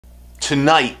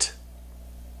Tonight,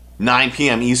 9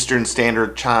 p.m. Eastern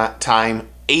Standard Time,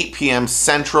 8 p.m.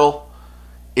 Central,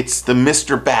 it's the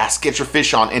Mr. Bass Get Your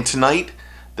Fish On. And tonight,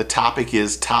 the topic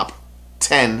is top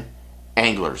 10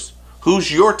 anglers.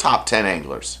 Who's your top 10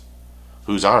 anglers?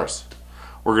 Who's ours?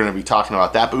 We're going to be talking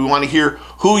about that, but we want to hear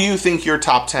who you think your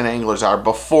top 10 anglers are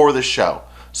before the show.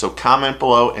 So comment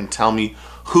below and tell me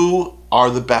who are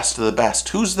the best of the best.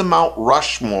 Who's the Mount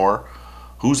Rushmore?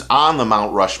 Who's on the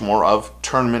Mount Rushmore of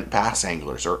tournament bass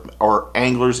anglers or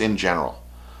anglers in general?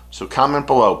 So comment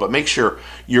below, but make sure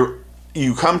you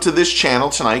come to this channel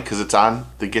tonight because it's on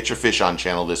the Get Your Fish On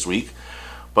channel this week.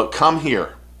 But come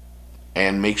here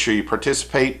and make sure you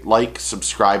participate, like,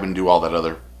 subscribe, and do all that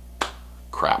other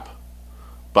crap.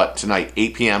 But tonight,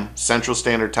 8 p.m. Central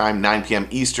Standard Time, 9 p.m.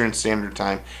 Eastern Standard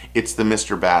Time, it's the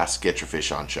Mr. Bass Get Your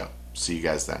Fish On show. See you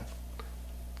guys then.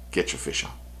 Get your fish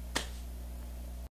on.